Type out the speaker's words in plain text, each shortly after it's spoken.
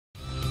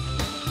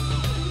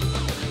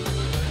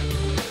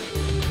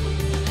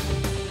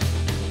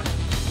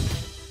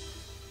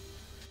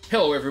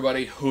Hello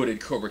everybody,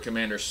 Hooded Cobra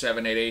Commander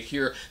 788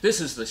 here.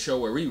 This is the show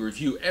where we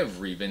review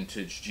every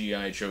vintage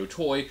G.I. Joe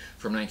toy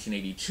from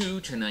 1982 to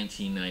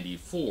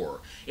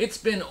 1994. It's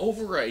been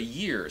over a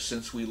year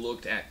since we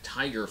looked at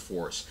Tiger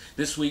Force.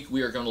 This week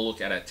we are going to look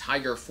at a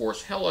Tiger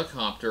Force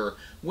helicopter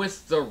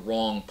with the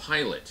wrong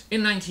pilot.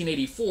 In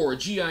 1984,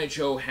 G.I.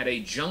 Joe had a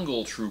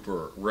jungle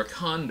trooper,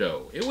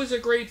 RECONDO. It was a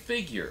great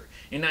figure.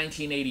 In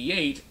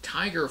 1988,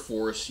 Tiger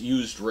Force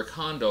used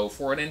RECONDO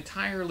for an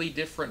entirely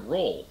different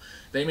role.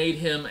 They made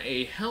him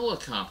a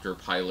helicopter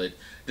pilot,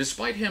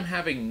 despite him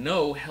having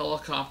no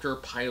helicopter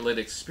pilot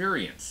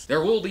experience.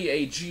 There will be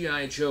a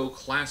G.I. Joe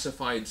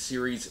Classified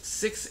Series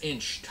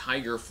 6-inch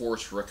Tiger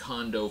Force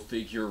RECONDO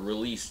figure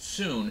released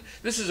soon.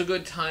 This is a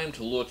good time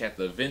to look at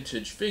the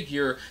vintage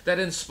figure that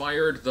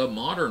inspired the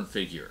modern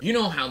figure. You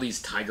know how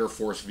these Tiger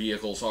Force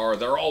vehicles are,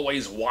 they're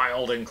always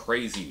wild and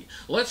crazy.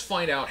 Let's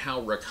find out how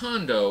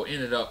RECONDO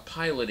ended up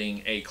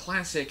piloting a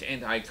classic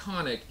and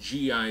iconic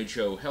G.I.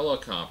 Joe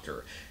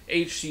helicopter.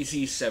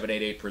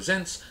 HCC788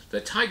 presents the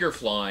Tiger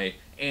Fly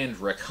and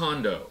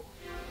RECONDO.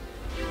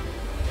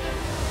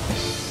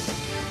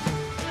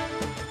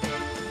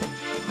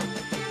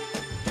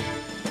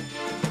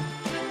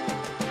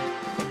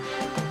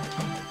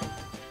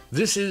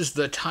 This is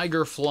the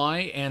Tiger Fly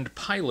and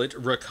pilot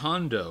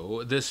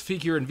RECONDO. This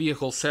figure and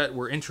vehicle set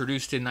were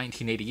introduced in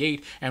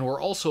 1988 and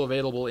were also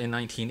available in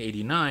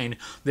 1989.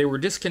 They were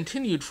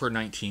discontinued for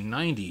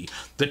 1990.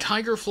 The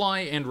Tiger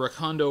Fly and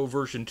RECONDO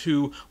version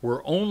 2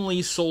 were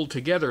only sold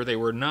together. They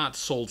were not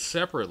sold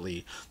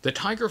separately. The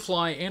Tiger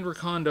Fly and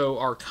RECONDO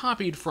are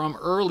copied from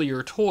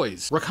earlier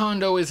toys.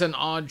 RECONDO is an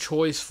odd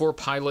choice for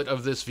pilot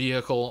of this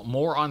vehicle.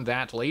 More on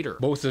that later.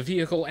 Both the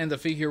vehicle and the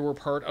figure were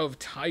part of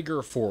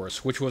Tiger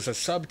Force, which was a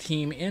sub-team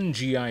in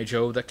G.I.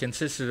 Joe that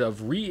consisted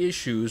of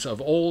reissues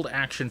of old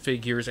action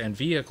figures and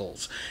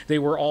vehicles. They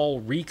were all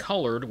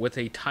recolored with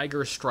a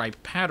tiger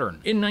stripe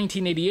pattern. In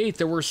 1988,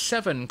 there were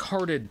 7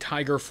 carded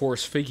Tiger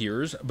Force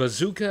figures: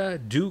 Bazooka,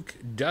 Duke,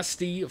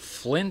 Dusty,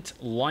 Flint,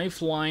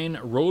 Lifeline,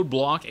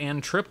 Roadblock,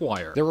 and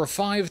Tripwire. There were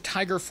 5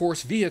 Tiger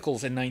Force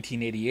vehicles in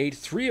 1988,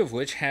 3 of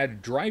which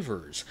had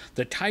drivers: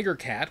 the Tiger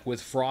Cat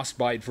with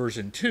Frostbite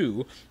version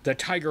 2, the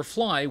Tiger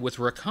Fly with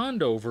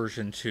RECONDO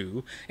version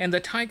 2, and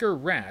the Tiger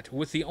Rat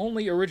with the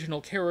only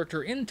original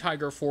character in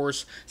Tiger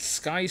Force,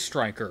 Sky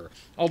Striker.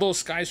 Although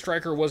Sky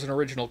Striker was an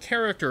original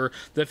character,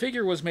 the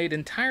figure was made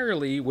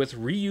entirely with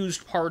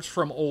reused parts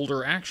from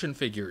older action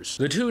figures.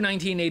 The two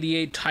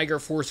 1988 Tiger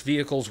Force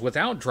vehicles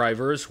without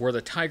drivers were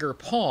the Tiger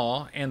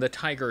Paw and the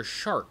Tiger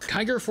Shark.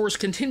 Tiger Force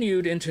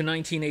continued into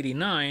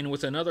 1989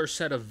 with another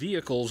set of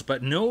vehicles,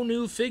 but no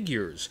new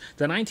figures.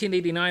 The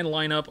 1989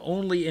 lineup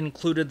only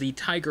included the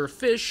Tiger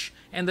Fish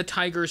and the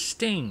Tiger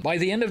Sting. By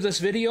the end of this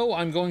video,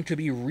 I'm going to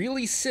be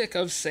really sick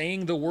of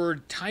saying the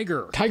word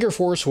tiger. Tiger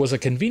Force was a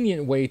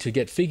convenient way to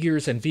get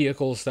figures and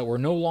vehicles that were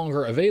no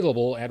longer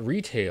available at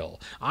retail.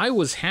 I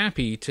was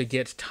happy to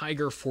get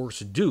Tiger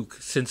Force Duke,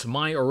 since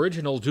my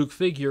original Duke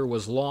figure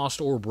was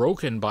lost or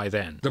broken by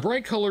then. The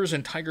bright colors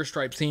and tiger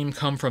stripe theme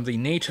come from the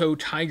NATO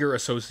Tiger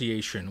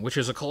Association, which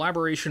is a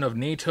collaboration of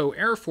NATO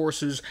air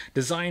forces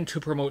designed to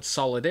promote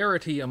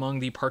solidarity among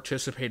the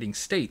participating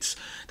states.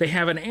 They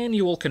have an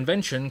annual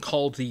convention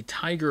called the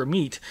Tiger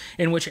Meet,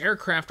 in which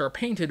aircraft are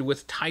painted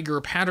with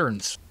tiger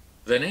patterns.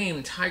 The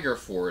name Tiger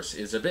Force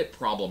is a bit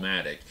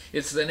problematic.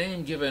 It's the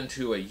name given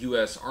to a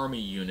U.S. Army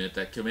unit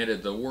that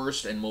committed the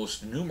worst and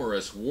most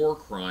numerous war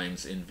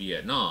crimes in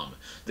Vietnam.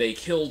 They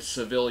killed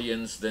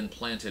civilians, then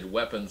planted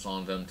weapons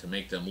on them to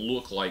make them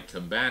look like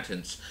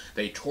combatants.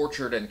 They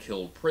tortured and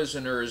killed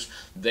prisoners.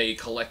 They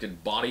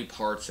collected body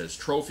parts as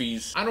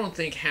trophies. I don't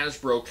think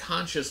Hasbro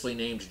consciously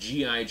named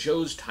G.I.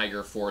 Joe's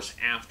Tiger Force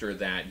after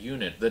that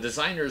unit. The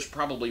designers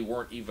probably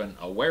weren't even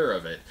aware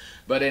of it.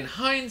 But in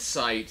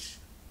hindsight,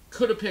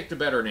 could have picked a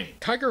better name.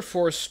 Tiger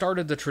Force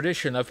started the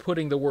tradition of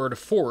putting the word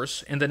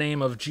Force in the name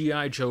of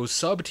G.I. Joe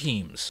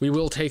sub-teams. We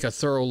will take a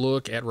thorough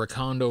look at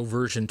RECONDO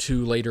version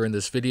 2 later in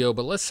this video,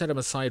 but let's set them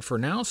aside for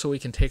now so we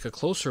can take a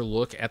closer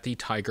look at the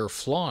Tiger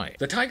Fly.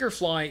 The Tiger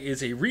Fly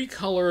is a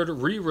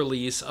recolored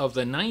re-release of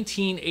the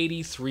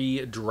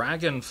 1983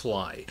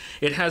 Dragonfly.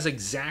 It has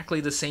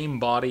exactly the same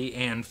body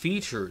and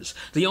features.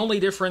 The only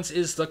difference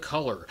is the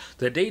color.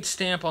 The date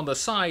stamp on the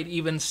side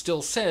even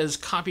still says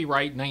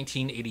copyright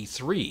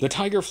 1983. The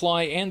Tiger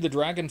Fly and the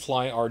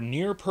Dragonfly are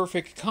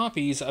near-perfect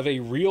copies of a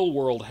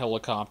real-world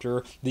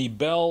helicopter, the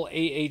Bell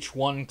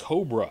AH-1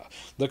 Cobra.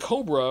 The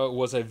Cobra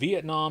was a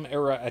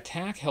Vietnam-era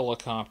attack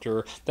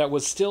helicopter that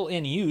was still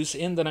in use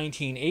in the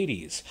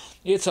 1980s.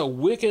 It's a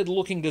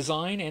wicked-looking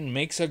design and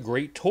makes a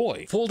great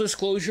toy. Full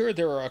disclosure,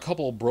 there are a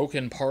couple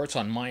broken parts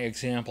on my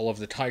example of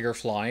the Tiger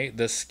Fly,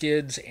 the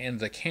skids and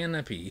the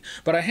canopy,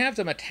 but I have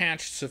them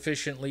attached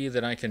sufficiently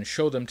that I can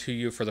show them to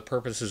you for the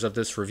purposes of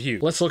this review.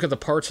 Let's look at the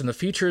parts and the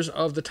features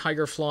of the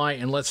Tiger Fly.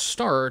 And let's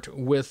start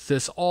with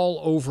this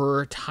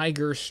all-over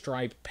tiger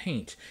stripe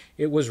paint.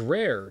 It was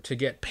rare to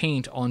get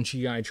paint on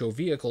G.I. Joe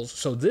vehicles,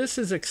 so this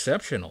is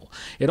exceptional.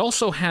 It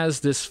also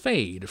has this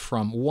fade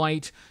from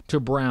white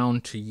to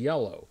brown to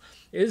yellow.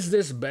 Is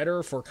this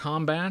better for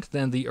combat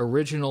than the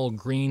original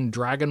green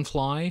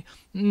Dragonfly?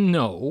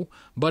 No,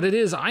 but it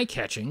is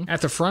eye-catching.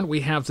 At the front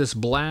we have this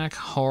black,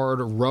 hard,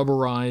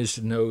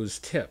 rubberized nose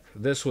tip.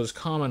 This was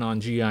common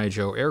on G.I.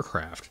 Joe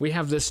aircraft. We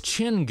have this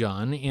chin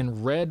gun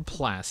in red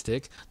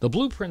plastic. The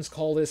blueprints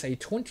call this a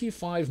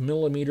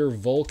 25mm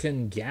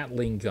Vulcan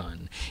Gatling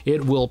gun.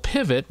 It will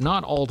pivot,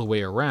 not all the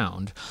way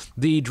around.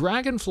 The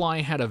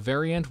Dragonfly had a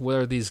variant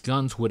where these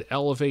guns would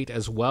elevate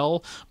as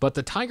well, but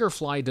the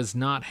Tigerfly does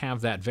not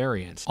have that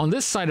variant. On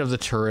this side of the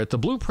turret, the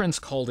blueprints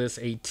call this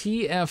a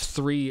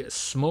TF3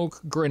 smoke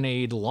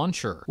grenade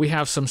launcher. We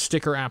have some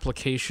sticker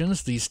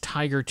applications, these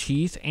tiger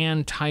teeth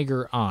and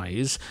tiger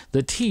eyes.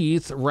 The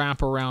teeth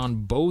wrap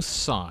around both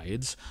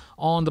sides.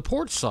 On the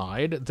port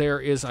side,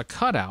 there is a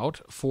cutout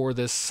for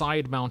this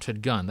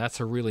side-mounted gun. That's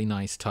a really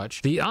nice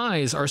touch. The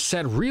eyes are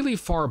set really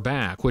far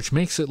back, which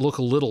makes it look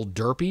a little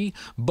derpy,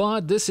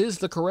 but this is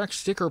the correct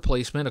sticker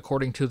placement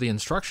according to the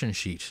instruction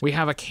sheet. We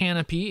have a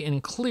canopy in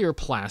clear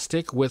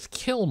plastic with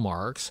kill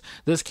marks.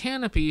 This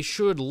canopy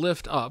should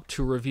lift up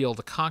to reveal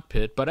the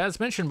cockpit, but as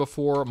mentioned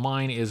before,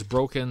 mine is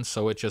broken,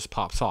 so it just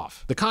pops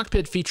off. The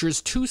cockpit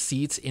features 2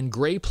 seats in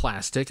gray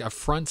plastic, a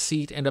front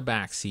seat and a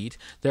back seat.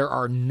 There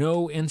are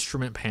no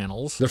instrument panels.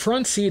 The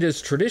front seat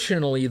is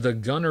traditionally the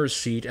gunner's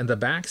seat and the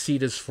back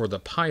seat is for the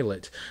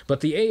pilot,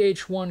 but the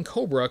AH-1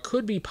 Cobra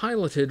could be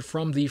piloted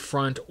from the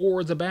front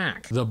or the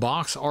back. The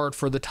box art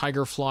for the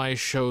Tigerfly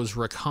shows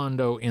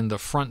RECONDO in the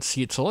front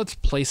seat, so let's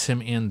place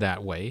him in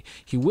that way.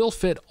 He will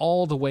fit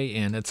all the way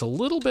in. It's a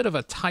little bit of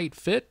a tight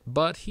fit,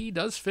 but he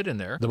does fit in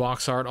there. The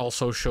box art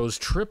also shows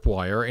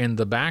tripwire in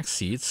the back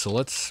seat, so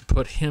let's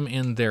put him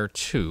in there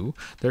too.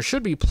 There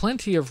should be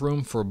plenty of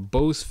room for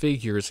both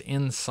figures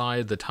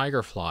inside the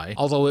Tigerfly,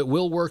 although it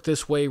will work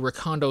this way.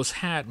 RECONDO's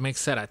hat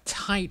makes that a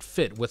tight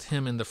fit with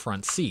him in the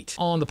front seat.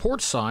 On the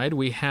port side,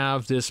 we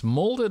have this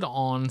molded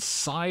on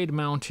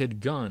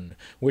side-mounted gun,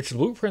 which the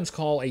blueprints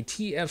call a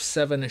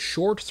TF7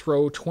 short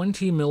throw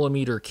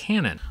 20mm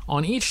cannon.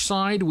 On each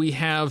side, we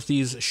have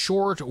these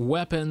short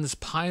weapons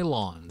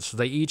pylons.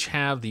 They each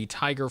have the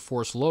Tiger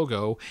Force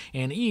logo,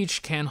 and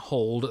each can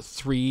hold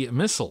 3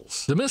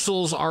 missiles. The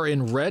missiles are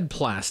in red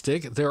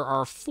plastic. There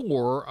are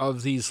 4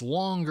 of these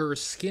longer,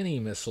 skinny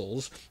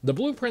missiles. The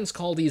blueprints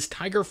call these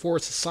Tiger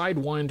Force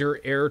Sidewinder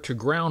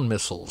air-to-ground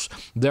missiles.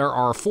 There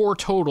are 4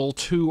 total,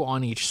 2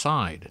 on each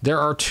side. There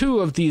are 2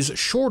 of these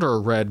shorter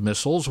red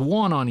missiles,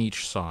 1 on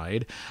each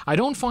side. I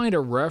don't find a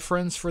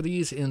reference for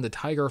these in the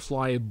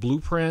Tigerfly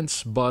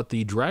blueprints, but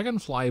the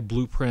Dragonfly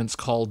blueprints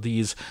called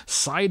these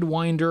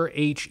Sidewinder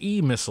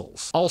HE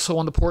missiles. Also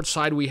on the port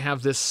side, we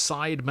have this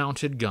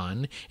side-mounted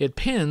gun. It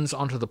pins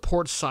onto the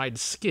port side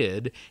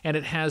skid, and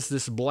it has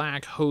this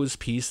black hose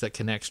piece that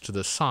connects to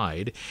the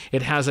side.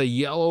 It has a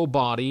yellow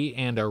body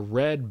and a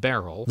red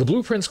barrel. The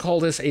blueprints call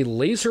this a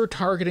laser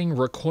targeting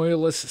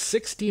recoilless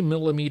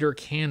 60mm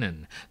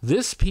cannon.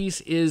 This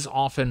piece is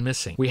often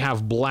missing. We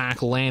have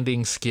black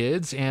landing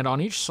skids, and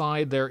on each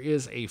side there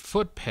is a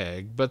foot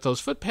peg, but those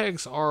foot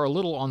pegs are a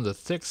little on the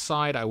thick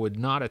side. I would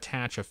not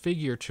attach a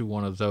figure to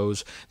one of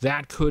those.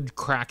 That could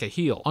crack a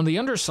heel. On the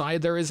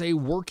underside, there is a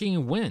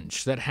working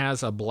winch that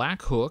has a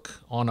black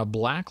hook on a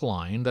black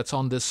line that's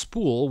on this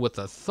spool with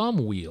a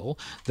thumb wheel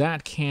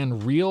that can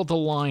reel the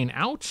line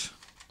out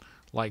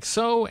like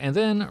so, and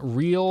then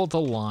reel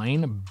the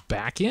line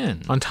back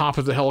in. On top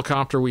of the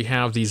helicopter, we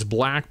have these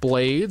black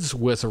blades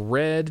with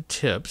red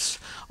tips.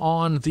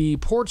 On the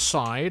port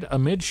side,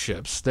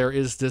 amidships, there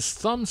is this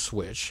thumb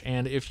switch,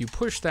 and if you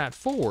push that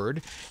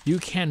forward, you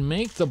can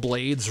make the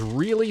blades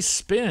really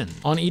spin.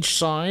 On each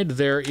side,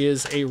 there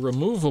is a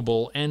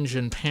removable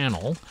engine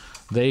panel.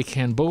 They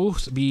can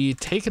both be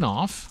taken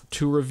off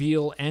to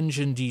reveal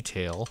engine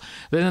detail.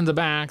 Then in the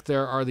back,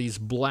 there are these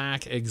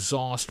black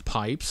exhaust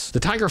pipes. The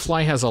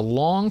Tigerfly has a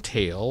long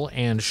tail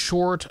and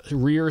short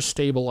rear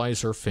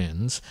stabilizer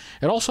fins.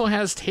 It also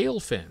has tail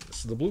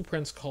fins. The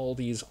blueprints call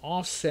these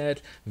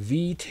offset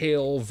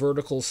V-tail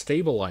vertical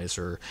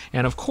stabilizer.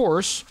 And of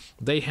course,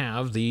 they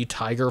have the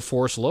Tiger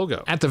Force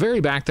logo. At the very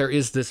back, there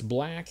is this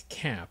black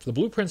cap. The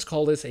blueprints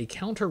call this a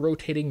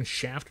counter-rotating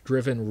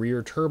shaft-driven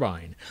rear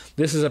turbine.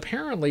 This is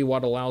apparently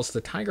what allows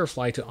the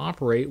Tigerfly to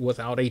operate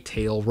without a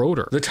tail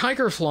rotor. The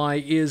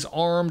Tigerfly is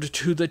armed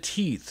to the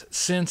teeth.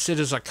 Since it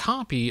is a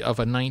copy of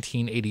a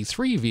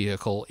 1983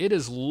 vehicle, it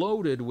is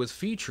loaded with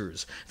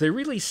features. They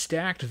really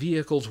stacked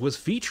vehicles with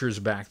features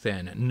back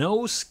then.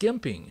 No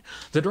skimping.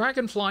 The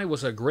Dragonfly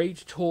was a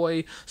great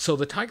toy, so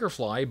the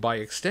Tigerfly, by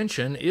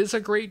extension, is a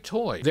great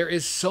toy. There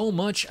is so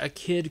much a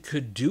kid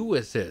could do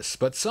with this,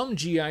 but some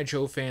G.I.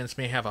 Joe fans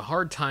may have a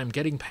hard time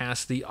getting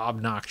past the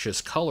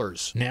obnoxious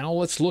colors. Now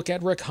let's look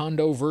at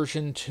RECONDO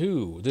version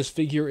 2. This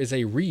figure is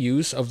a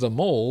reuse of the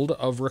mold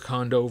of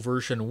RECONDO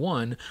version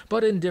 1,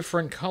 but in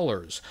different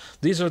colors.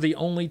 These are the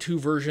only two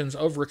versions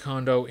of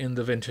RECONDO in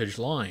the vintage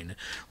line.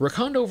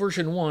 RECONDO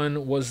version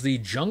 1 was the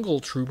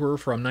Jungle Trooper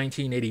from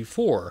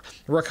 1984.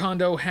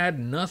 RECONDO had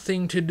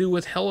nothing to do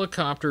with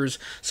helicopters,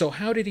 so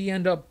how did he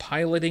end up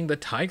piloting the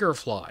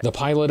Tigerfly? The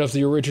pilot of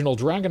the original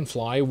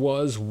Dragonfly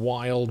was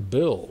Wild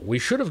Bill. We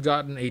should have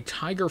gotten a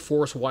Tiger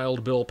Force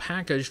Wild Bill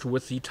packaged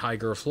with the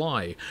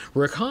Tigerfly.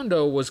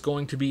 RECONDO was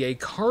going to be a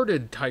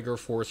carded Tiger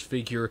Force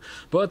figure,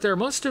 but there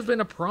must have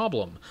been a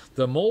problem.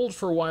 The mold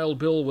for Wild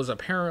Bill was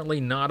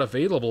apparently not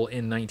available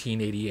in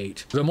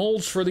 1988. The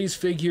molds for these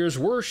figures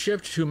were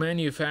shipped to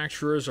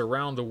manufacturers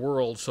around the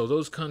world so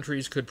those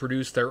countries could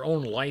produce their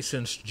own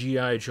licensed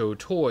G.I. Joe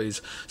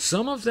toys.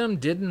 Some of them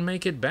didn't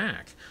make it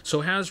back,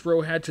 so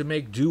Hasbro had to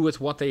make do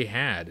with what they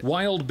had.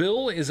 Wild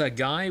Bill is a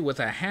guy with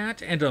a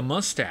hat and a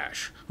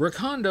mustache.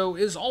 RECONDO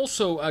is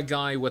also a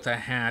guy with a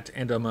hat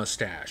and a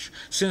mustache.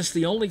 Since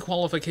the only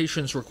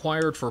qualifications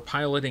required for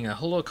piloting a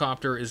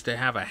helicopter is to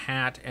have a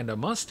hat and a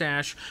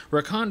mustache,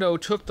 RECONDO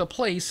took the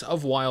place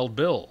of Wild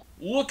Bill.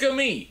 Look at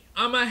me!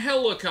 I'm a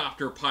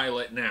helicopter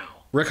pilot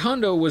now!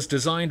 RECONDO was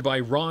designed by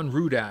Ron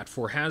Rudat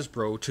for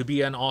Hasbro to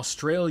be an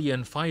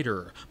Australian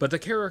fighter, but the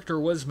character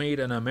was made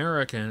an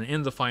American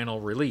in the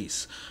final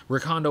release.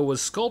 RECONDO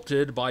was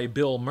sculpted by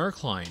Bill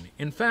Merkline.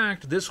 In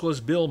fact, this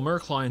was Bill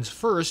Merkline's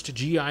first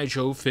G.I.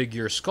 Joe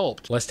figure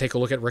sculpt. Let's take a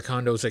look at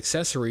RECONDO's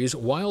accessories.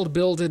 Wild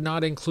Bill did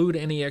not include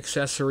any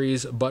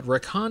accessories, but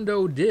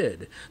RECONDO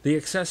did. The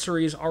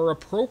accessories are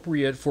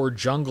appropriate for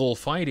jungle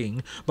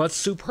fighting, but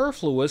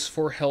superfluous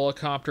for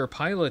helicopter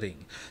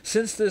piloting.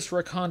 Since this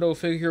RECONDO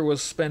figure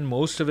was spend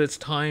most of its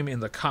time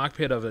in the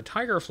cockpit of the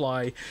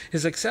Tigerfly,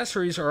 his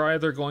accessories are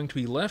either going to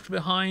be left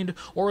behind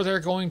or they're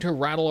going to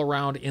rattle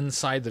around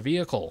inside the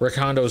vehicle.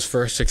 RECONDO's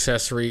first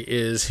accessory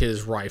is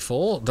his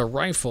rifle. The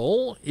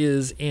rifle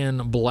is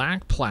in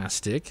black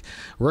plastic.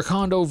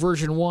 RECONDO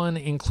version 1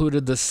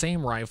 included the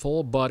same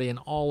rifle but in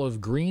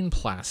olive green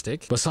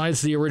plastic.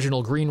 Besides the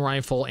original green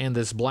rifle and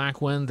this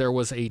black one, there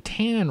was a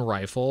tan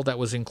rifle that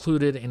was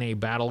included in a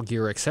Battle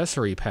Gear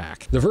accessory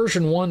pack. The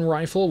version 1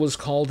 rifle was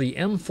called the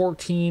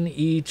M14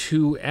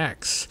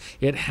 E2X.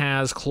 It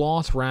has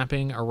cloth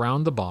wrapping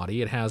around the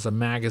body. It has a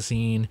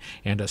magazine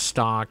and a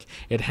stock.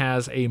 It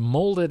has a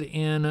molded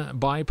in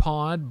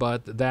bipod,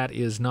 but that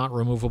is not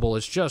removable.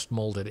 It's just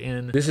molded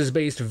in. This is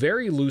based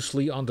very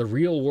loosely on the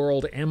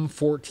real-world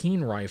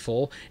M14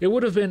 rifle. It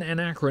would have been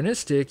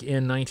anachronistic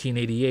in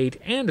 1988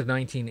 and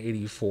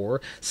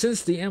 1984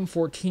 since the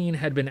M14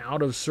 had been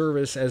out of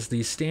service as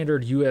the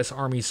standard U.S.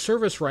 Army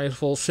service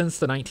rifle since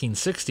the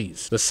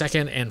 1960s. The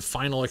second and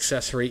final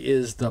accessory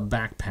is the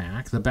backpack.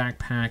 The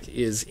backpack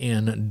is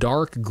in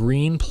dark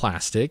green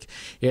plastic.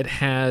 It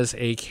has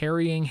a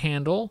carrying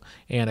handle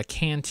and a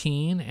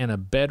canteen and a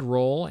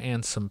bedroll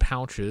and some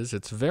pouches.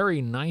 It's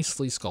very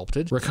nicely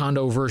sculpted.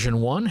 RECONDO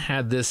version 1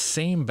 had this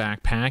same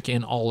backpack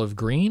in olive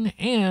green,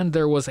 and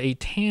there was a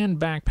tan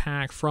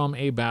backpack from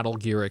a Battle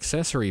Gear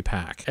accessory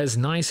pack. As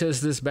nice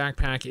as this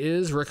backpack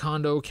is,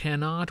 RECONDO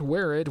cannot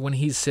wear it when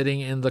he's sitting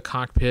in the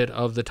cockpit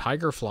of the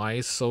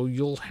Tigerfly, so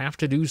you'll have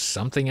to do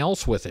something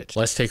else with it.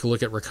 Let's take a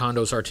look at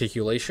RECONDO's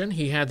articulation.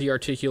 He had the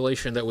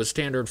articulation that was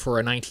standard for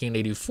a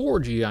 1984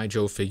 G.I.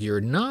 Joe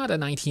figure, not a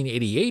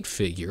 1988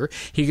 figure.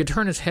 He could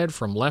turn his head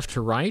from left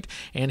to right,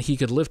 and he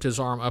could lift his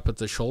arm up at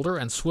the shoulder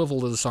and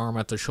swivel his arm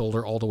at the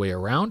shoulder all the way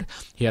around.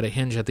 He had a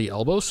hinge at the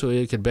elbow, so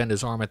he could bend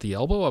his arm at the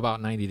elbow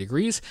about 90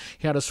 degrees.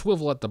 He had a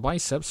swivel at the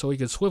bicep, so he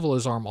could swivel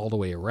his arm all the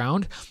way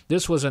around.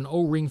 This was an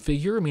O-ring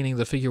figure, meaning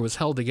the figure was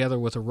held together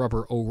with a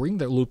rubber O-ring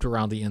that looped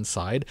around the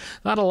inside.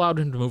 That allowed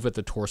him to move at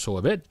the torso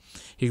a bit.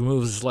 He could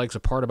move his legs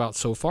apart about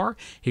so far.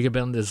 He could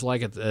bend his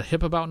leg at the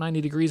hip about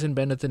 90 degrees and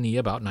bend at the knee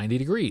about 90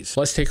 degrees.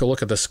 Let's take a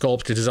look at the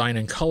sculpt, design,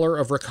 and color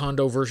of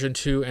RECONDO version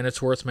 2, and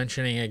it's worth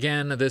mentioning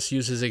again, this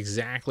uses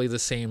exactly the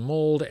same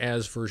mold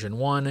as version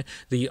 1.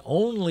 The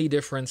only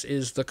difference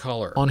is the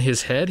color. On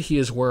his head, he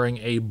is wearing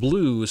a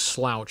blue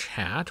slouch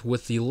hat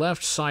with the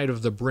left side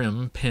of the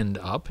brim pinned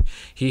up.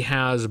 He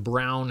has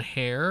brown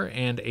hair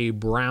and a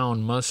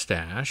brown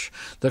mustache.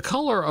 The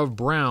color of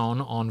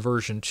brown on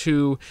version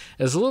 2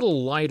 is a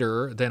little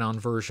lighter than on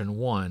version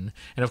 1,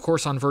 and of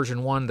course on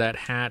version 1 that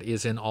hat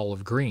is in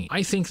olive green.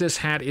 I think this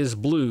hat is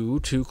blue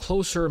to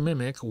closer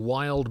mimic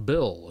Wild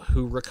Bill,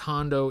 who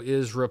RECONDO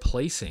is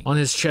replacing. On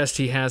his chest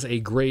he has a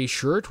gray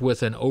shirt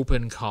with an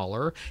open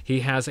collar.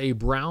 He has a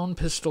brown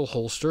pistol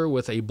holster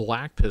with a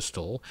black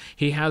pistol.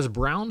 He has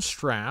brown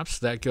straps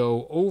that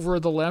go over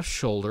the left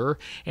shoulder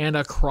and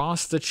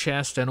across the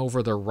chest and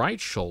over the right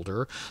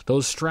shoulder.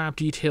 Those strap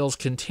details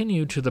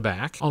continue to the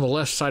back. On the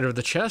left side of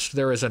the chest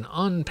there is an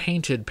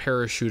unpainted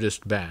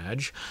parachutist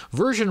badge.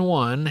 Version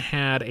 1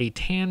 had a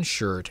tan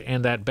shirt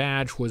and that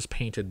badge was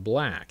painted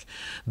black.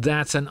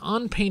 That's an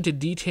unpainted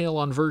detail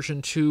on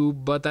version 2,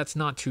 but that's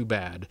not too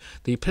bad.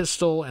 The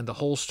pistol and the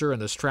holster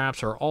and the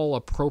straps are all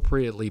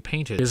appropriately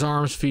painted. His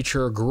arms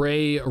feature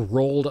gray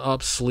rolled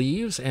up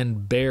sleeves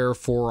and bare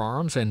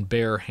forearms and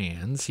bare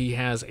hands. He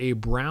has a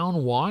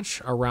brown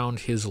watch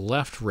around his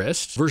left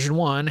wrist. Version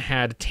 1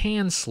 had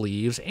tan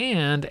sleeves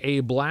and a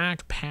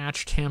black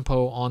patch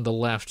tempo on the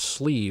left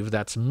sleeve.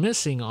 That's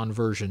missing on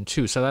version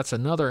 2, so that's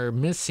another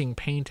missing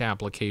paint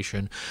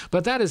application,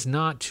 but that is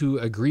not too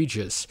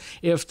egregious.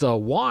 If the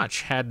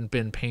watch hadn't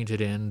been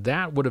painted in,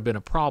 that would have been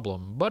a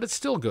problem, but it's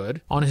still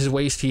good. On his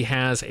waist he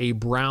has a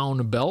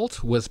brown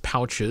belt with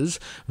pouches,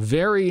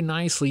 very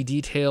nicely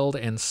detailed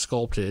and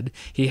sculpted.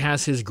 He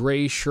has his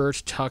gray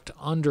shirt tucked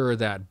under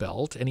that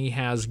belt, and he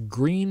has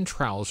green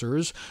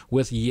trousers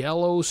with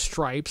yellow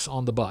stripes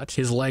on the butt.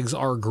 His legs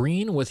are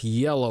green with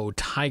yellow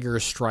tiger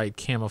stripe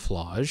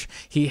camouflage.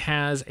 He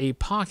has a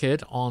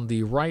pocket on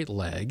the right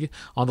leg.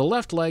 On the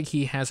left leg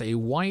he has a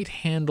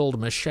white-handled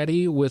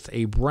machete with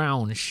a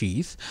brown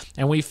sheath,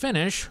 and we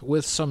finish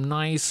with some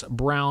nice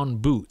brown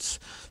boots.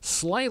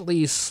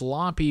 Slightly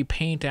sloppy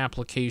paint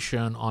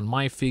application on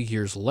my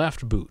figure's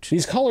left boot.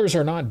 These colors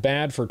are not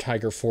bad for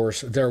Tiger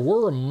Force. There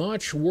were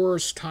much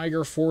worse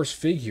Tiger Force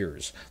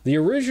figures. The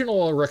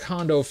original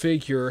RECONDO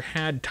figure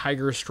had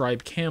tiger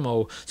stripe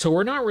camo, so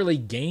we're not really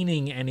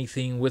gaining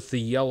anything with the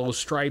yellow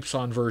stripes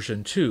on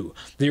version 2.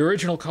 The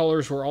original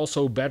colors were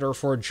also better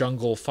for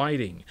jungle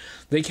fighting.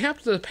 They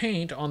kept the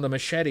paint on the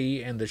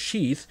machete and the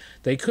sheath.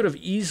 They could have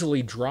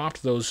easily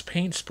dropped those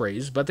paint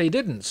sprays, but they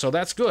didn't, so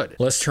that's good.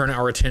 Let's turn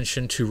our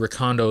attention to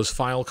RECONDO's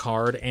file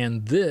card,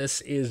 and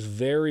this is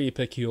very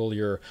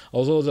peculiar.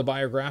 Although the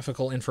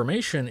biographical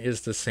information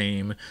is the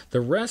same,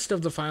 the rest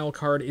of the file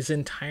card is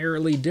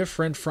entirely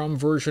different from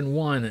version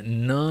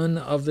 1. None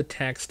of the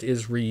text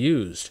is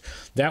reused.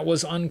 That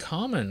was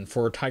uncommon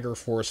for Tiger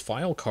Force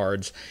file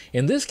cards.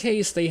 In this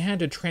case, they had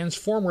to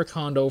transform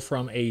RECONDO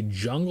from a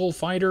jungle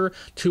fighter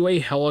to a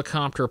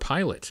helicopter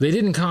pilot. They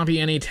didn't copy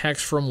any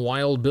text from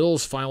Wild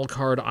Bill's file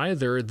card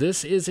either.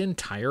 This is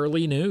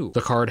entirely new.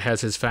 The card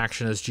has his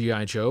faction as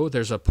G.I. Joe.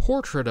 There's a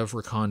portrait of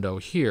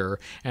RECONDO here,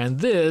 and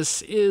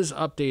this is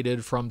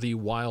updated from the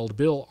Wild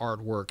Bill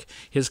artwork.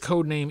 His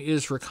codename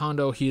is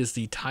RECONDO. He is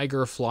the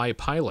Tiger Fly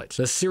pilot.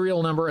 The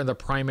serial number and the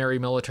primary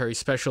military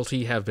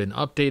specialty have been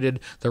updated.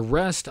 The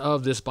rest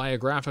of this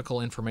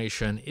biographical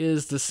information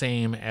is the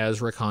same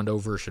as RECONDO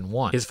version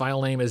 1. His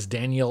file name is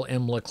Daniel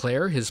M.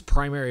 LeClaire. His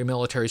primary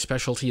military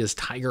specialty is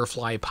Tiger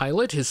Fly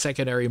pilot. His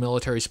secondary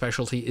military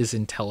specialty is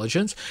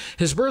intelligence.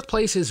 His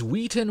birthplace is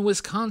Wheaton,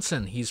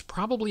 Wisconsin. He's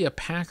probably a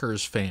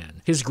Packers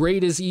fan. His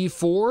grade is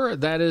E4.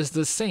 That is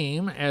the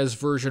same as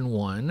version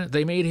 1.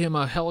 They made him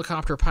a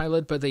helicopter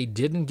pilot, but they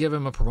didn't give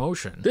him a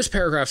promotion. This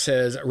paragraph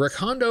says,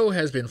 RECONDO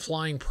has been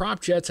flying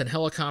prop jets and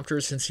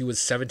helicopters since he was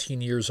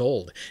 17 years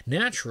old.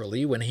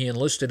 Naturally, when he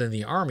enlisted in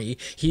the Army,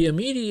 he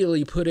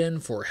immediately put in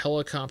for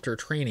helicopter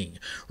training.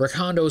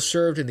 RECONDO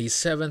served in the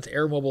 7th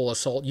Air Mobile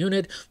Assault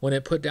Unit when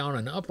it put down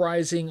an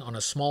uprising on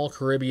a small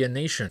Caribbean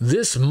nation.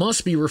 This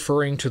must be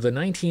referring to the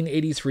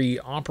 1983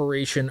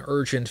 Operation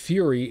Urgent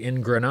Fury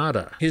in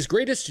Grenada. His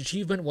greatest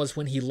achievement was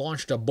when he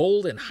launched a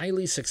bold and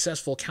highly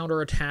successful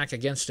counterattack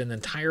against an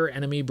entire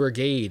enemy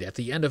brigade. At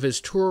the end of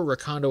his tour,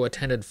 RECONDO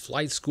attended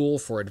flight school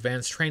for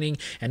advanced training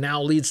and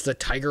now leads the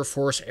Tiger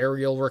Force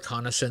Aerial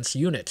Reconnaissance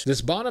Unit.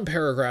 This bottom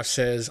paragraph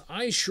says,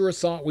 I sure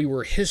thought we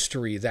were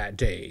history that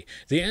day.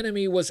 The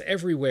enemy was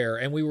everywhere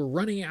and we were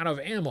running out of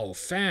ammo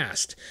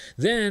fast.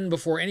 Then,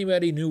 before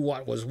anybody knew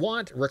what was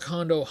what,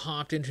 RECONDO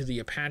hopped into the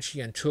Apache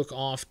and took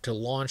off to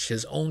launch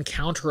his own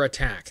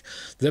counterattack.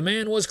 The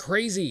man was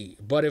crazy,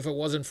 but if it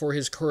wasn't for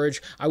his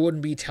courage, I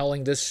wouldn't be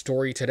telling this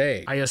story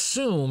today. I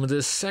assume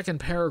this second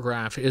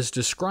paragraph is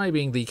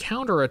describing the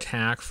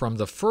counterattack from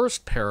the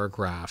first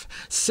paragraph,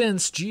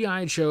 since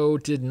G.I. Joe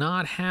did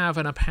not have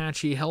an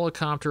Apache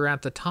helicopter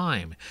at the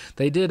time.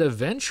 They did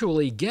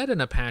eventually get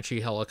an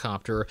Apache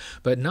helicopter,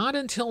 but not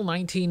until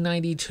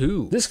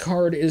 1992. This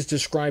card is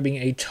describing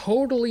a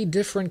totally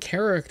different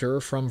character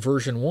from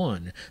version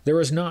 1. There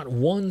is not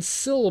one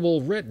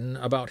syllable written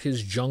about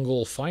his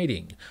jungle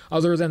fighting.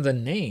 Other than the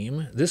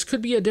name, this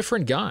could be a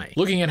different guy.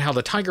 Looking at how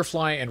the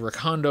Tigerfly and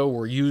RECONDO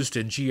were used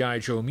in G.I.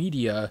 Joe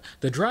media,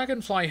 the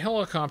Dragonfly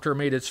helicopter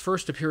made its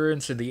first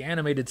appearance in the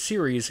animated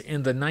series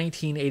in the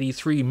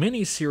 1983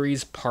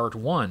 miniseries Part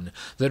 1.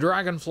 The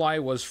Dragonfly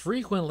was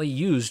frequently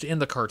used in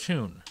the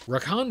cartoon.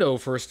 RECONDO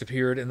first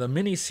appeared in the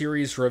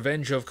miniseries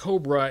Revenge of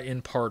Cobra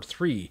in Part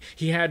 3.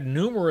 He had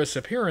numerous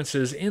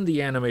appearances in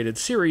the animated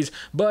series,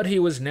 but he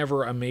was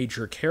never a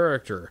major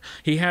character.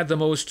 He had the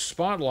most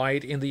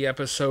spotlight in the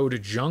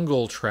episode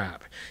Jungle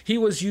Trap. He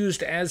was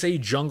used as a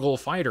jungle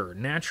fighter,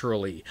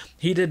 naturally.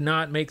 He did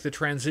not make the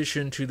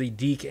transition to the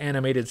DiC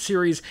animated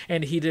series,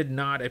 and he did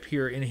not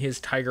appear in his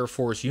Tiger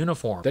Force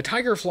uniform. The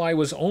Tigerfly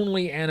was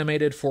only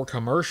animated for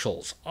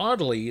commercials.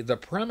 Oddly, the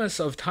premise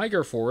of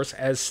Tiger Force,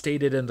 as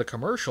stated in the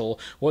commercial,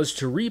 was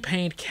to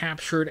repaint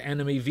captured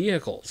enemy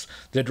vehicles.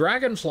 The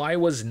Dragonfly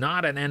was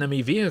not an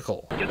enemy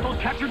vehicle. Get those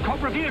captured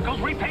Cobra vehicles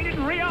repainted! painted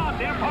and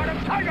re-armed. They're part of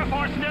Tiger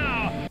Force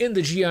now. In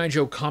the G.I.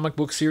 Joe comic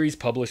book series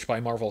published by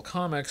Marvel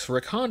Comics,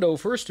 RECONDO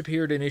first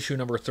appeared in issue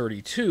number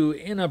 32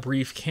 in a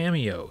brief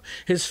cameo.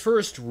 His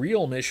first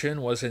real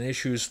mission was in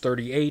issues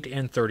 38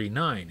 and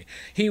 39.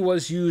 He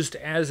was used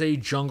as a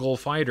jungle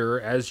fighter,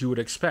 as you would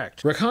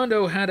expect.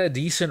 RECONDO had a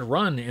decent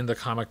run in the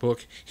comic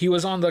book. He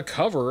was on the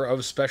cover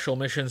of Special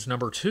Missions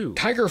number 2.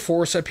 Tiger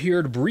Force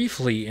appeared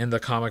briefly in the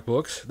comic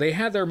books. They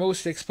had their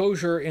most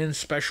exposure in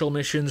Special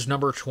Missions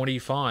number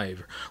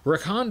 25.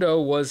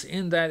 RECONDO was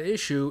in that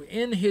issue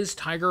in his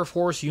Tiger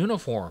Force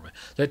uniform.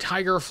 The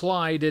Tiger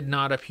Fly did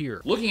not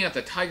appear. Looking at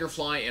the Tiger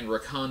Fly and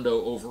RECONDO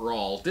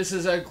overall, this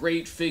is a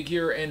great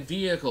figure and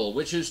vehicle,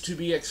 which is to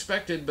be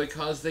expected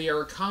because they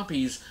are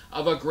copies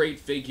of a great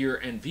figure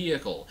and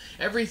vehicle.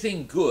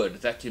 Everything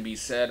good that can be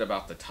said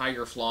about the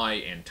Tiger Fly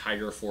and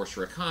Tiger Force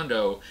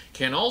RECONDO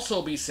can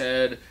also be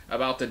said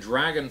about the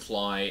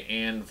Dragonfly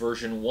and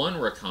version 1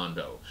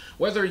 RECONDO.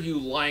 Whether you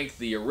like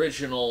the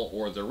original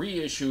or the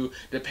reissue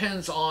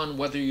depends on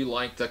whether you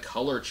like the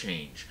color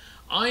change.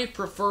 I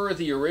prefer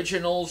the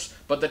originals,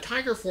 but the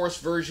Tiger Force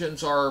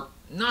versions are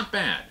not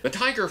bad. The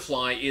Tiger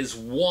Fly is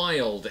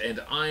wild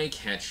and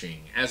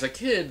eye-catching. As a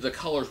kid, the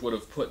colors would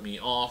have put me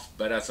off,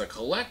 but as a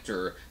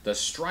collector, the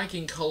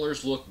striking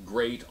colors look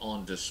great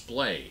on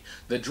display.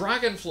 The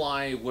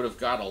Dragonfly would have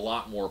got a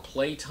lot more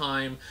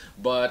playtime,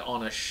 but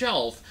on a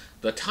shelf,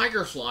 the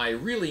Tiger Fly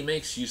really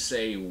makes you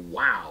say,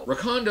 wow.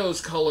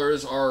 RECONDO's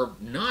colors are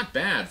not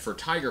bad for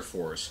Tiger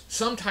Force.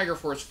 Some Tiger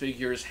Force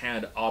figures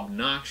had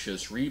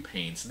obnoxious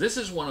repaints. This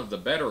is one of the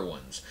better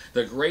ones.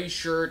 The gray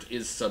shirt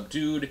is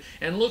subdued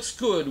and looks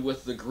good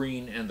with the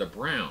green and the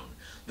brown.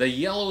 The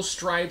yellow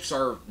stripes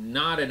are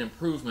not an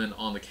improvement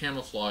on the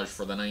camouflage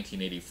for the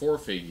 1984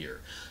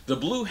 figure. The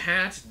blue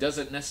hat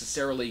doesn't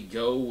necessarily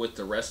go with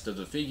the rest of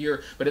the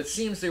figure, but it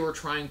seems they were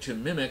trying to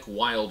mimic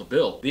Wild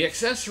Bill. The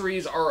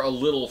accessories are a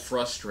little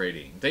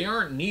frustrating. They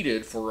aren't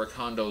needed for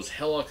RECONDO's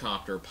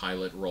helicopter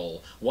pilot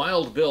role.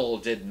 Wild Bill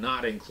did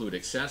not include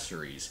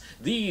accessories.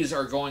 These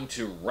are going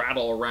to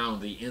rattle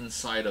around the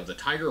inside of the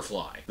Tiger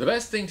Fly. The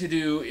best thing to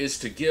do is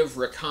to give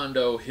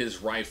RECONDO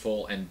his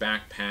rifle and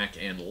backpack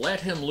and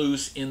let him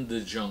loose in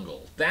the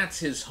jungle. That's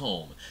his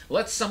home.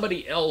 Let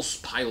somebody else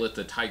pilot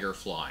the Tiger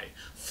Fly.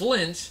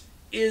 Flint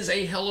is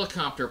a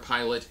helicopter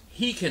pilot.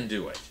 He can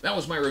do it. That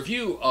was my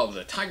review of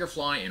the Tiger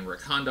Fly and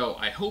RECONDO.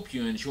 I hope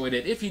you enjoyed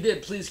it. If you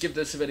did, please give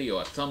this video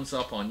a thumbs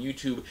up on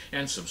YouTube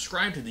and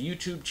subscribe to the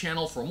YouTube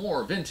channel for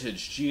more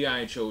vintage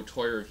G.I. Joe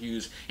toy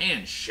reviews,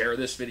 and share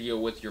this video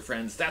with your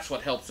friends. That's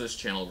what helps this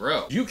channel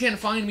grow. You can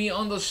find me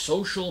on the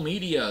social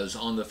medias,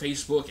 on the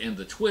Facebook and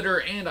the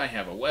Twitter, and I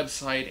have a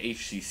website,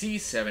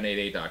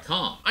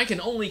 HCC788.com. I can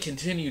only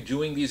continue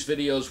doing these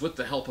videos with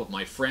the help of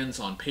my friends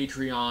on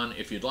Patreon.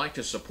 If you'd like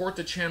to support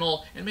the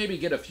channel and maybe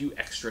get a few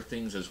extra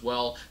things as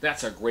well,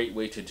 that's a great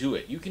way to do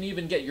it. You can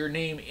even get your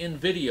name in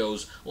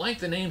videos like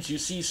the names you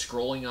see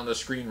scrolling on the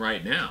screen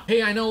right now.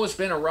 Hey, I know it's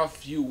been a rough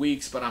few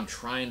weeks, but I'm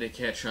trying to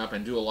catch up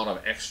and do a lot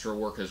of extra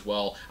work as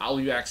well. I'll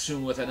be back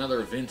soon with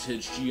another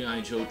vintage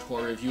G.I. Joe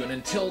toy review, and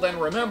until then,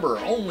 remember,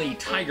 only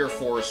Tiger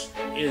Force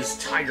is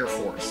Tiger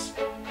Force.